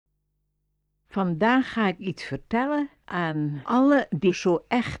Vandaag ga ik iets vertellen aan alle die zo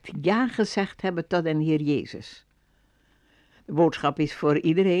echt ja gezegd hebben tot een Heer Jezus. De boodschap is voor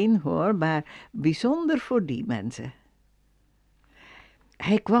iedereen hoor, maar bijzonder voor die mensen.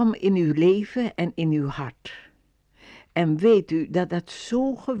 Hij kwam in uw leven en in uw hart. En weet u dat dat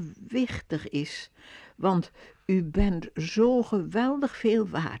zo gewichtig is, want u bent zo geweldig veel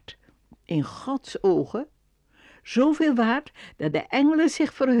waard. In Gods ogen, zoveel waard dat de engelen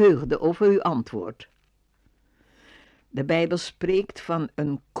zich verheugden over uw antwoord. De Bijbel spreekt van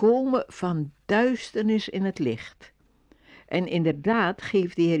een komen van duisternis in het licht. En inderdaad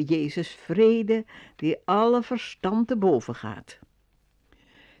geeft de Heer Jezus vrede die alle verstand te boven gaat.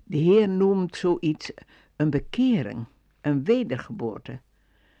 De Heer noemt zoiets een bekering, een wedergeboorte.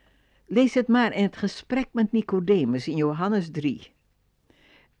 Lees het maar in het gesprek met Nicodemus in Johannes 3.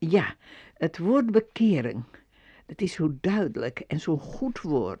 Ja, het woord bekering, dat is zo duidelijk en zo'n goed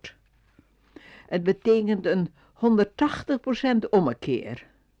woord. Het betekent een 180% ommekeer.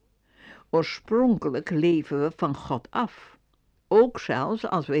 Oorspronkelijk leven we van God af, ook zelfs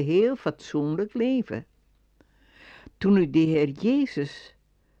als we heel fatsoenlijk leven. Toen u de Heer Jezus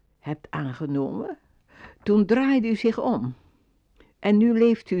hebt aangenomen, toen draaide u zich om en nu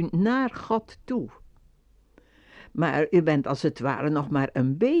leeft u naar God toe. Maar u bent als het ware nog maar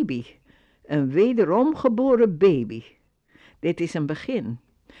een baby, een wederom geboren baby. Dit is een begin.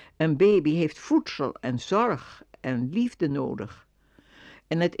 Een baby heeft voedsel en zorg en liefde nodig.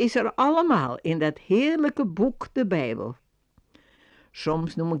 En het is er allemaal in dat heerlijke boek, de Bijbel.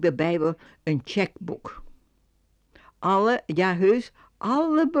 Soms noem ik de Bijbel een checkboek.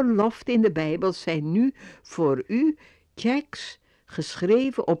 Alle beloften in de Bijbel zijn nu voor u checks,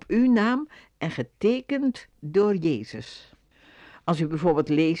 geschreven op uw naam en getekend door Jezus. Als u bijvoorbeeld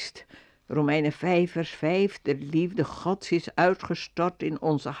leest Romeinen 5 vers 5, de liefde Gods is uitgestort in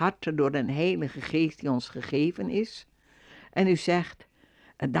onze harten door de Heilige Geest die ons gegeven is. En u zegt,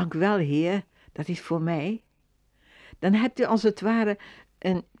 dank u wel Heer, dat is voor mij. Dan hebt u als het ware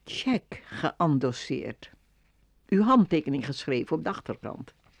een check geëndosseerd. Uw handtekening geschreven op de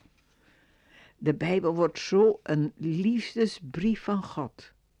achterkant. De Bijbel wordt zo een liefdesbrief van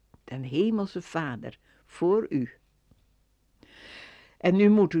God, den Hemelse Vader, voor u. En nu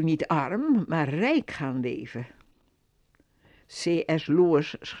moet u niet arm, maar rijk gaan leven. C.S.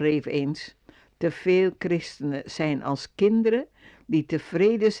 Lewis schreef eens, te veel christenen zijn als kinderen die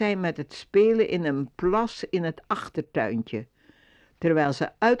tevreden zijn met het spelen in een plas in het achtertuintje, terwijl ze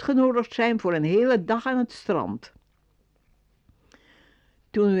uitgenodigd zijn voor een hele dag aan het strand.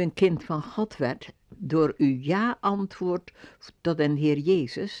 Toen u een kind van God werd, door uw ja-antwoord tot een Heer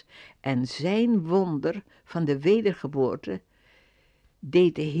Jezus en zijn wonder van de wedergeboorte,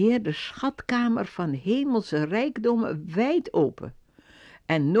 deed de Heer de schatkamer van hemelse rijkdommen wijd open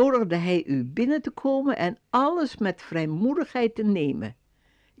en nodigde hij u binnen te komen en alles met vrijmoedigheid te nemen.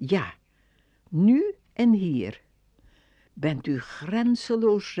 Ja, nu en hier bent u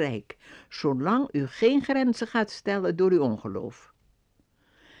grenzeloos rijk, zolang u geen grenzen gaat stellen door uw ongeloof.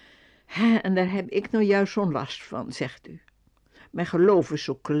 En daar heb ik nou juist zo'n last van, zegt u. Mijn geloof is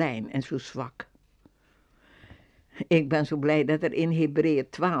zo klein en zo zwak. Ik ben zo blij dat er in Hebreeën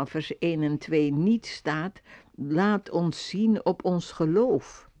 12 vers 1 en 2 niet staat, laat ons zien op ons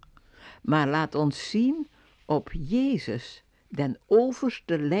geloof. Maar laat ons zien op Jezus, den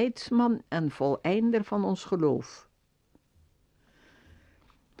overste leidsman en voleinder van ons geloof.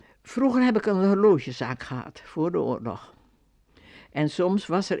 Vroeger heb ik een horlogezaak gehad, voor de oorlog. En soms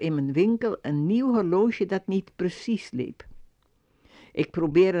was er in mijn winkel een nieuw horloge dat niet precies liep. Ik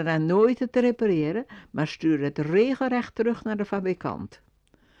probeerde dan nooit het te repareren, maar stuurde het regelrecht terug naar de fabrikant.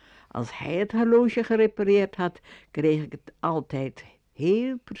 Als hij het horloge gerepareerd had, kreeg ik het altijd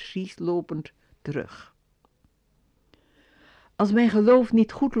heel precies lopend terug. Als mijn geloof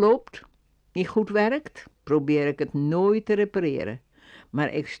niet goed loopt, niet goed werkt, probeer ik het nooit te repareren.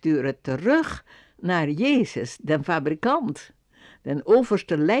 Maar ik stuur het terug naar Jezus, de fabrikant, den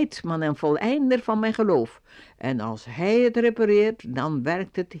overste leidsman en voleinder van mijn geloof. En als hij het repareert, dan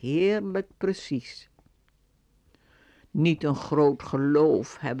werkt het heerlijk precies. Niet een groot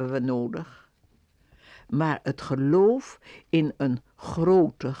geloof hebben we nodig, maar het geloof in een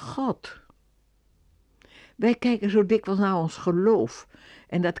grote God. Wij kijken zo dikwijls naar ons geloof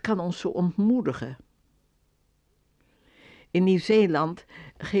en dat kan ons zo ontmoedigen. In Nieuw-Zeeland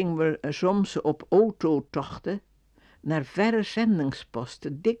gingen we soms op autotochten naar verre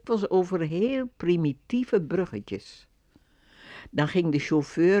zendingsposten, dikwijls over heel primitieve bruggetjes. Dan ging de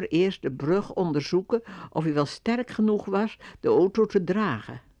chauffeur eerst de brug onderzoeken of hij wel sterk genoeg was de auto te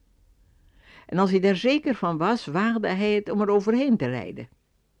dragen. En als hij daar zeker van was, waagde hij het om er overheen te rijden.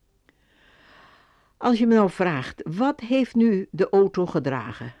 Als je me nou vraagt, wat heeft nu de auto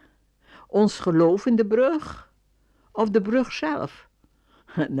gedragen? Ons geloof in de brug of de brug zelf?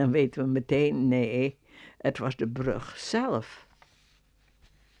 Dan weten we meteen, nee, het was de brug zelf.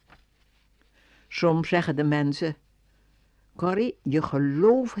 Soms zeggen de mensen, Corrie, je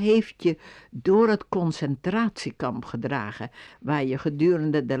geloof heeft je door het concentratiekamp gedragen, waar je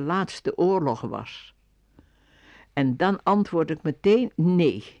gedurende de laatste oorlog was. En dan antwoord ik meteen,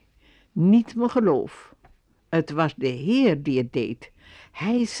 nee, niet mijn geloof. Het was de Heer die het deed.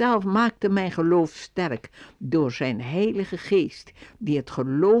 Hij zelf maakte mijn geloof sterk door zijn Heilige Geest, die het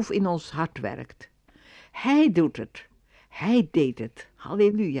geloof in ons hart werkt. Hij doet het. Hij deed het.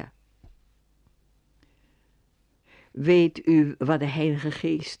 Halleluja. Weet u wat de Heilige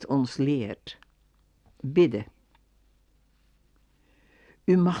Geest ons leert? Bidden.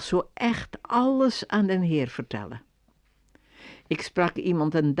 U mag zo echt alles aan den Heer vertellen. Ik sprak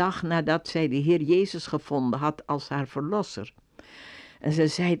iemand een dag nadat zij de Heer Jezus gevonden had als haar verlosser. En ze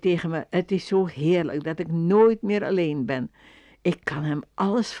zei tegen me, het is zo heerlijk dat ik nooit meer alleen ben. Ik kan hem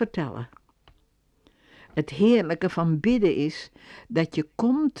alles vertellen. Het heerlijke van bidden is dat je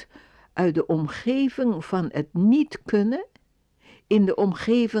komt uit de omgeving van het niet kunnen in de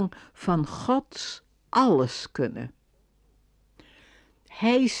omgeving van Gods alles kunnen.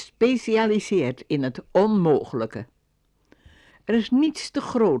 Hij specialiseert in het onmogelijke. Er is niets te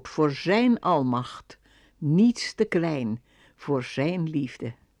groot voor zijn almacht, niets te klein voor zijn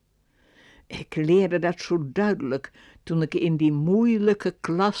liefde. Ik leerde dat zo duidelijk toen ik in die moeilijke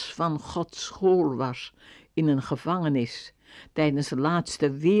klas van Gods school was, in een gevangenis, tijdens de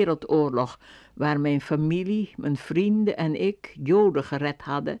laatste wereldoorlog, waar mijn familie, mijn vrienden en ik Joden gered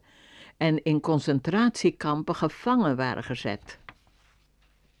hadden en in concentratiekampen gevangen waren gezet.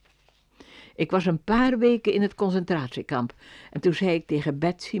 Ik was een paar weken in het concentratiekamp en toen zei ik tegen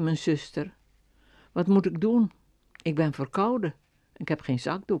Betsy, mijn zuster, wat moet ik doen? Ik ben verkouden, ik heb geen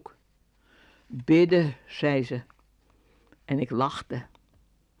zakdoek. Bidden, zei ze. En ik lachte.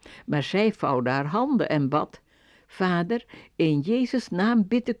 Maar zij vouwde haar handen en bad, Vader, in Jezus' naam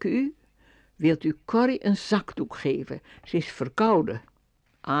bid ik u, wilt u Corrie een zakdoek geven? Ze is verkouden.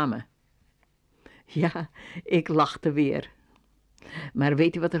 Amen. Ja, ik lachte weer. Maar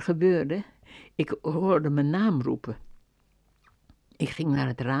weet u wat er gebeurde? Ik hoorde mijn naam roepen. Ik ging naar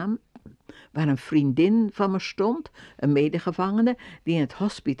het raam, waar een vriendin van me stond, een medegevangene die in het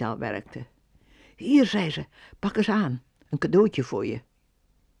hospitaal werkte. Hier, zei ze, pak eens aan, een cadeautje voor je.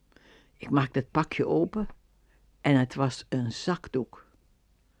 Ik maakte het pakje open en het was een zakdoek.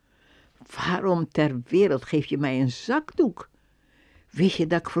 Waarom ter wereld geef je mij een zakdoek? Wist je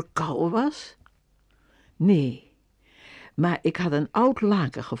dat ik verkouden was? Nee, maar ik had een oud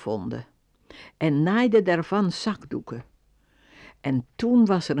laken gevonden en naaide daarvan zakdoeken. En toen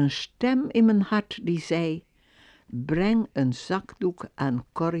was er een stem in mijn hart die zei, breng een zakdoek aan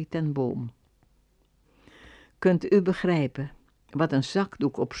Corrie ten Boom. Kunt u begrijpen wat een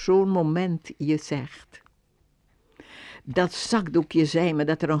zakdoek op zo'n moment je zegt? Dat zakdoekje zei me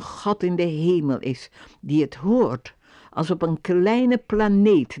dat er een God in de hemel is die het hoort als op een kleine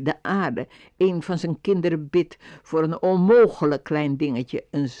planeet, de aarde, een van zijn kinderen bidt voor een onmogelijk klein dingetje,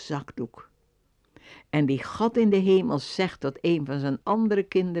 een zakdoek. En die God in de hemel zegt tot een van zijn andere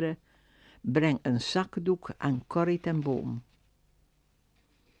kinderen, breng een zakdoek aan Corrie ten Boom.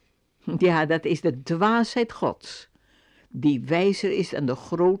 Ja, dat is de dwaasheid Gods, die wijzer is dan de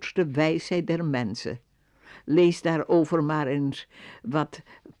grootste wijsheid der mensen. Lees daarover maar eens wat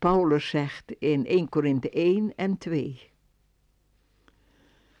Paulus zegt in 1 Korinthe 1 en 2.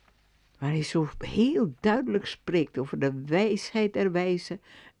 Waar hij zo heel duidelijk spreekt over de wijsheid der wijzen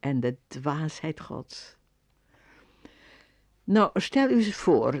en de dwaasheid Gods. Nou, stel u eens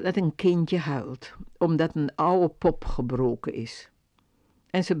voor dat een kindje huilt, omdat een oude pop gebroken is.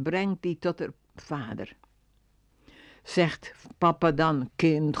 En ze brengt die tot haar vader. Zegt papa dan,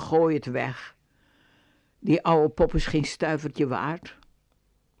 kind, gooi het weg. Die oude pop is geen stuivertje waard.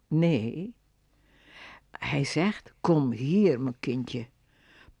 Nee. Hij zegt, kom hier, mijn kindje.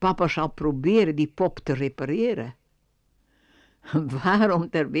 Papa zal proberen die pop te repareren. Waarom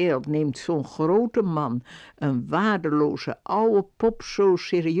ter wereld neemt zo'n grote man een waardeloze oude pop zo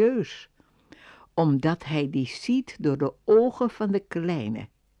serieus? Omdat hij die ziet door de ogen van de kleine.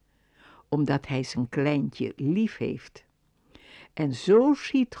 Omdat hij zijn kleintje lief heeft. En zo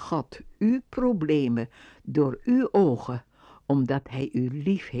ziet God uw problemen door uw ogen, omdat hij u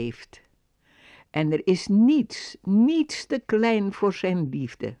lief heeft. En er is niets te klein voor zijn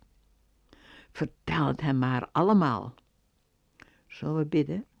liefde. Vertel het hem maar allemaal. Zullen we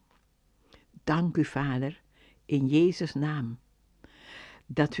bidden? Dank u, Vader, in Jezus' naam.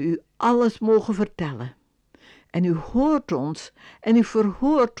 dat we u alles mogen vertellen. En u hoort ons en u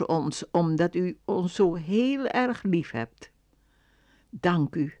verhoort ons, omdat u ons zo heel erg lief hebt.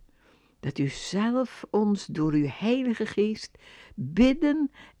 Dank u dat u zelf ons door uw Heilige Geest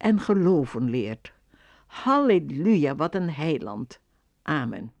bidden en geloven leert. Halleluja, wat een heiland.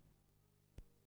 Amen.